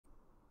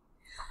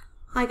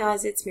Hi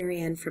guys, it's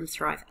Marianne from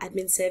Thrive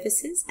Admin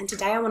Services, and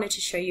today I wanted to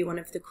show you one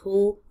of the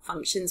cool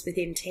functions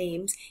within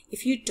Teams.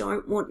 If you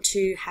don't want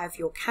to have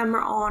your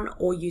camera on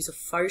or use a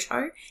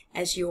photo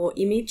as your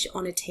image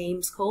on a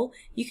Teams call,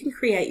 you can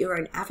create your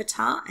own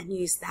avatar and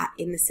use that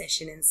in the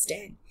session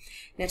instead.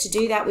 Now to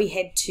do that, we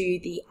head to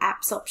the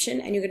apps option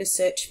and you're going to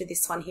search for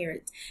this one here.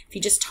 If you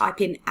just type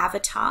in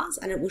avatars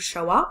and it will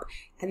show up,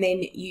 and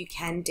then you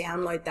can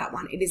download that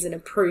one. It is an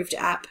approved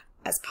app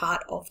as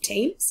part of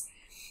Teams.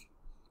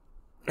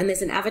 And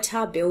there's an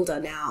avatar builder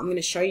now. I'm going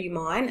to show you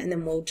mine and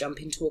then we'll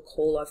jump into a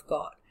call I've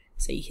got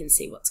so you can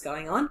see what's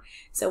going on.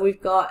 So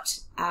we've got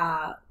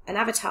an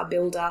avatar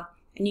builder,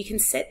 and you can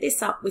set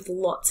this up with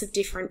lots of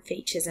different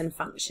features and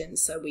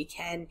functions. So we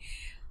can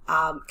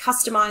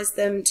customize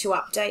them to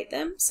update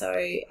them. So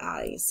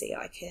you see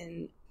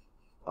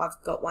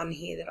I've got one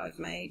here that I've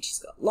made. She's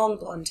got long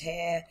blonde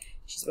hair.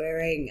 She's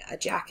wearing a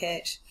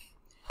jacket.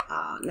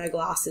 No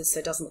glasses, so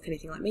it doesn't look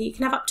anything like me. You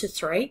can have up to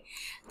 3,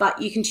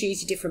 but you can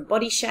choose your different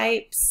body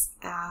shapes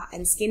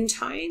and skin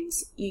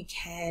tones. You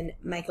can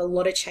make a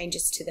lot of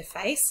changes to the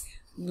face,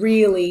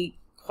 really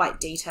quite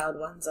detailed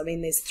ones. I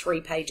mean, there's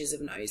 3 pages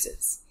of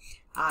noses.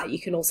 You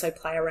can also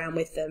play around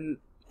with them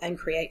and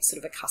create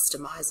sort of a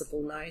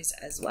customizable nose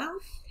as well.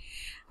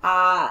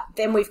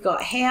 Then we've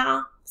got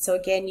hair. So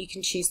again, you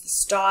can choose the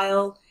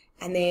style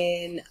and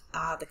then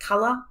the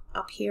color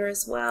up here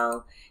as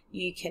well.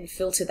 You can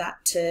filter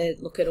that to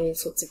look at all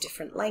sorts of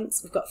different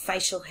lengths. We've got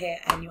facial hair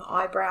and your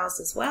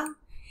eyebrows as well.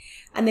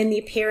 And then the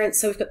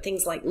appearance, so we've got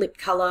things like lip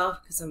color,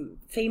 because I'm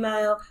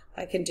female.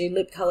 I can do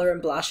lip color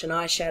and blush and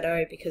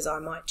eyeshadow because I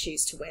might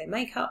choose to wear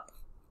makeup.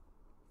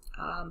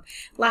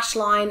 Lash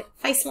line,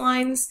 face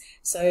lines.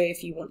 So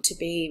if you want to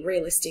be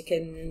realistic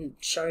and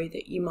show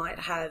that you might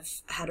have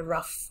had a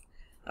rough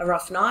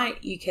night,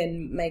 you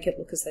can make it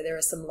look as though there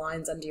are some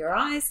lines under your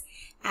eyes.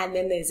 And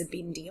then there's a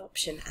bindi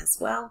option as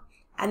well.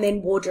 And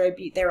then wardrobe,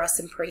 there are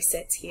some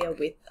presets here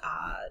with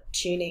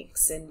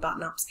tunics and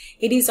button-ups.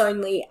 It is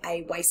only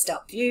a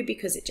waist-up view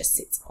because it just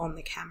sits on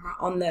the camera,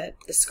 on the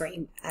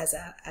screen as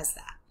that.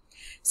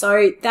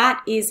 So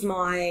that is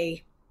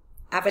my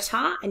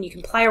avatar, and you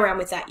can play around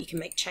with that. You can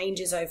make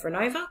changes over and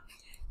over.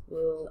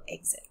 We'll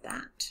exit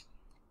that.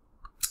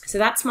 So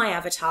that's my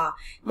avatar.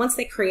 Once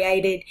they're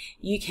created,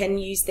 you can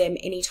use them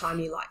anytime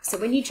you like. So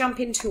when you jump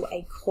into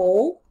a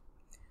call,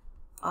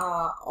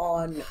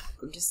 I've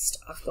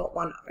got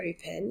one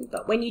open,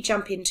 but when you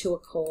jump into a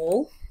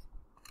call,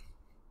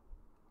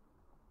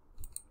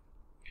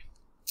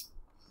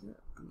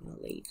 I'm going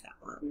to leave that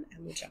one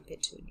and we'll jump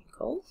into a new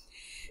call.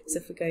 So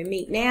if we go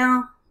meet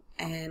now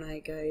and I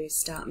go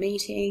start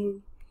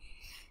meeting,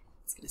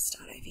 it's going to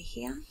start over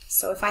here.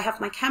 So if I have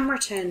my camera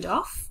turned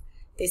off,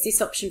 there's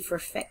this option for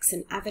effects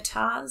and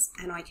avatars,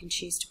 and I can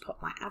choose to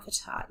put my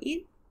avatar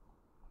in.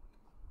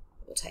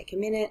 Will take a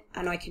minute,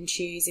 and I can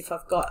choose, if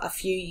I've got a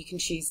few, you can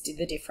choose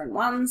the different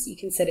ones. You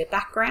can set a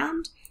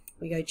background.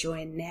 We go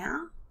join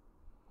now,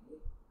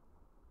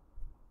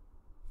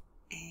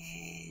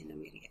 and I'm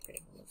going to get rid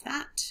of all of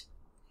that,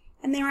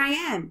 and there I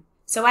am.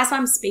 So as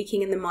I'm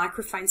speaking and the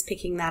microphone's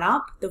picking that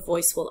up, the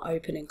voice will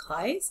open and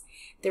close.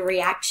 The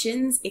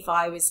reactions, if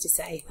I was to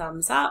say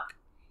thumbs up,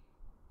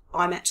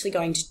 I'm actually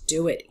going to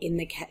do it in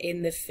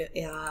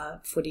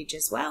the footage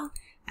as well,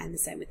 and the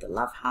same with the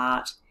love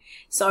heart.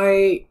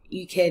 So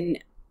you can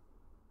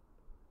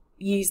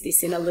use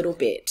this in a little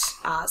bit,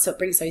 so it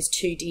brings those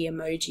 2D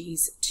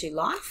emojis to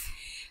life.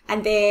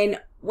 And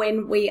then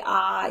when we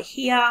are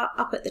here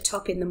up at the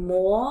top in the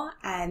more,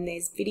 and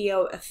there's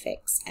video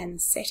effects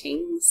and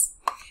settings,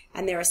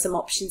 and there are some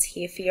options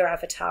here for your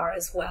avatar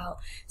as well.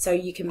 So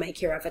you can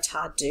make your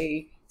avatar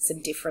do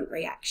some different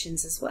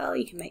reactions as well.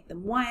 You can make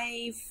them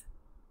wave.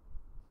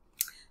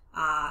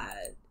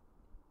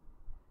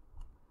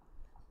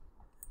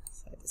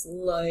 There's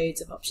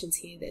loads of options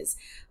here. There's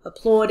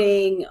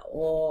applauding,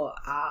 or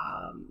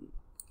an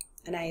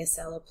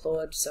ASL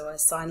applaud, so a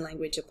sign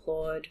language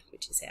applaud,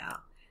 which is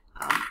our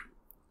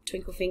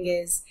twinkle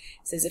fingers.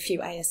 So there's a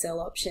few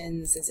ASL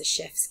options. There's a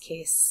chef's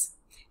kiss.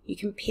 You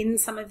can pin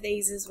some of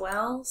these as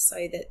well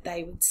so that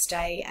they would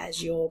stay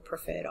as your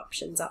preferred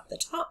options up the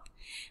top,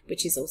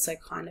 which is also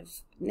kind of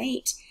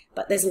neat.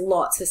 But there's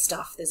lots of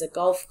stuff. There's a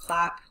golf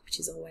clap, which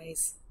is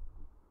always...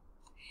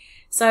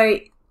 So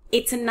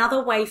it's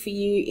another way for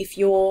you, if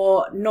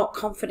you're not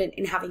confident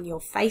in having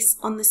your face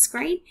on the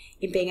screen,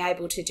 in being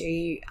able to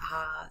do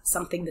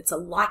something that's a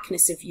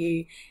likeness of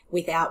you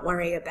without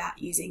worry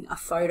about using a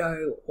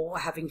photo or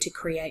having to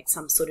create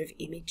some sort of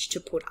image to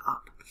put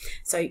up.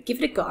 So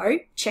give it a go,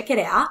 check it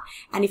out,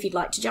 and if you'd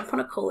like to jump on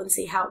a call and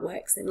see how it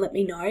works, then let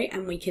me know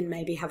and we can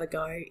maybe have a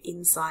go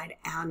inside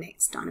our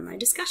next Dynamo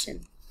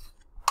discussion.